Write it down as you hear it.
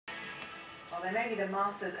Well, they may be the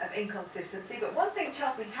masters of inconsistency, but one thing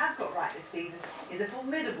Chelsea have got right this season is a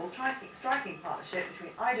formidable striking partnership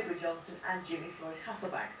between Eidur Gudjohnsen and Jimmy Floyd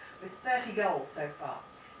Hasselbank, with 30 goals so far.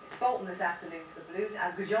 It's Bolton this afternoon for the Blues,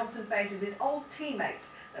 as Gudjohnsen faces his old teammates.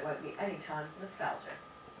 There won't be any time for nostalgia.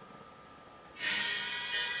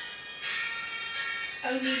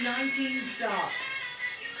 Only 19 starts.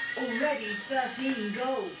 Already 13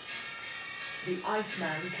 goals. The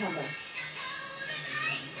Iceman cometh.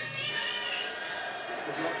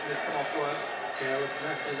 Gudjohnsen is far worse. Yeah, we'll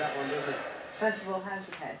have to do that one, doesn't it? First of all, how's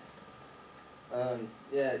your head?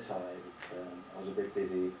 Yeah, it's alright. I was a bit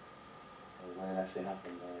dizzy when it actually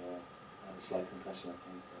happened. I had a slight concussion, I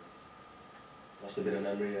think. Lost a bit of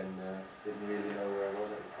memory and didn't really know where I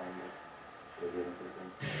was at the time, but should have been a good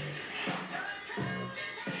one.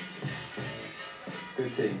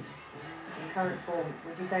 Good team. In current form,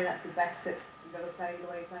 would you say that's the best that you've ever played the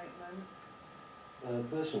way you're playing at the moment?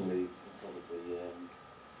 Personally, probably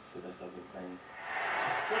it's the best I've been playing.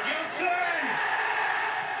 Gudjohnsen!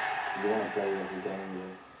 You want to play every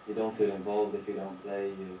game. You don't feel involved if you don't play.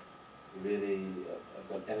 You really have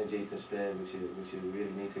got energy to spare, which you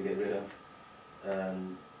really need to get rid of.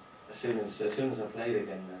 As soon as I played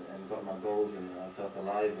again and got my goals, I felt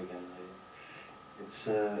alive again. It's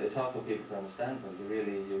hard for people to understand, but you're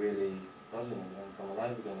really buzzing and come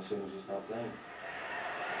alive again as soon as you start playing.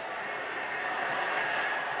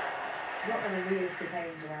 What are the realistic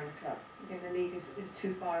aims around the club? You think the league is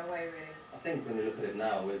too far away, really? I think when you look at it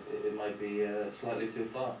now, it might be slightly too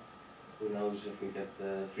far. Who knows if we get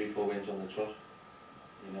 3-4 wins on the trot?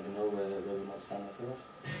 You never know where we might stand after that.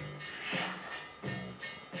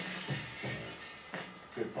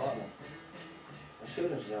 Good partner. As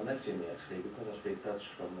soon as I met Jimmy, actually, because I speak Dutch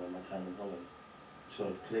from my time in Holland, it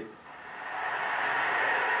sort of clicked.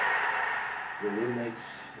 We're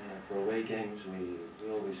roommates for away games. We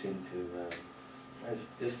always seem to. There's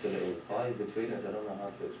just a little vibe between us. I don't know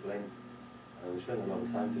how to explain. We spend a lot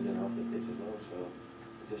of time together off the pitch as well, so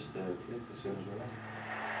it just clicked as soon as we met.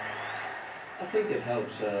 I think it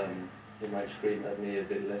helps. He might scream at me a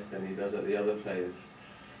bit less than he does at the other players.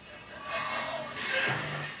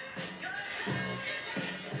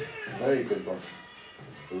 Very good boss.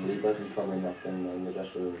 He doesn't come in often in the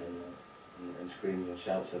dressing room and screams and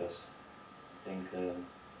shouts at us. I think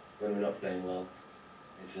when we're not playing well,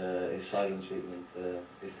 his silent treatment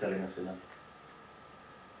is telling us enough.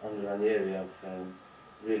 Under Ranieri, I've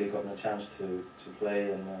really gotten a chance to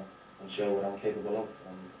play and show what I'm capable of.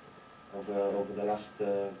 Over the last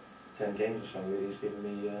 10 games or so, he's given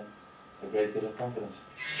me a great deal of confidence.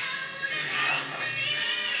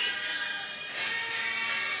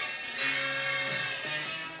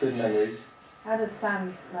 Good memories. How does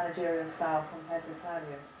Sam's managerial style compare to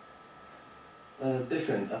Claudio?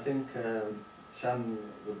 Different. I think Sam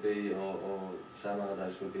would be, or Sam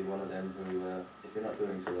Allardyce would be one of them who, if you're not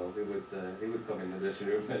doing too well, he would come in the dressing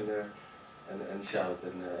room and shout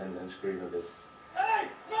and scream a bit. Hey,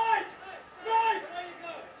 Mike! Mike!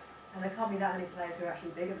 And there can't be that many players who are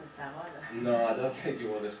actually bigger than Sam either. No, I don't think you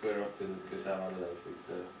want to square up to Sam Allardyce.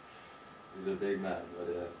 He's a big man, but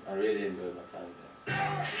I really enjoyed my time there.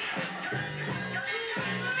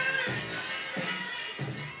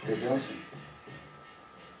 Gudjohnsen.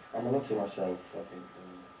 I'm a lot to myself, I think.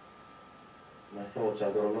 My thoughts,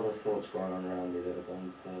 I've got a lot of thoughts going on around me that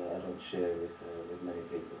I don't share with many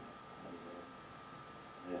people.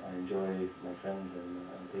 And, I enjoy my friends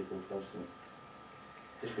and people close to me.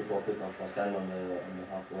 Just before kick-off, I stand on the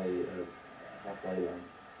halfway line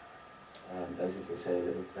and basically say a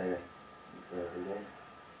little prayer for every game.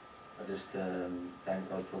 I just thank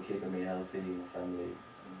God for keeping me healthy, my family,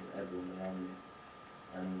 and everyone around me.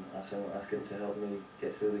 And ask him to help me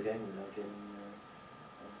get through the game without getting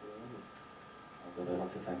I've got a lot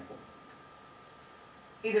to thank for.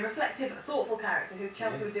 He's a reflective, thoughtful character who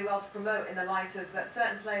Chelsea would do well to promote in the light of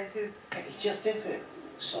certain players who... He just did it.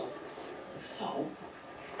 So?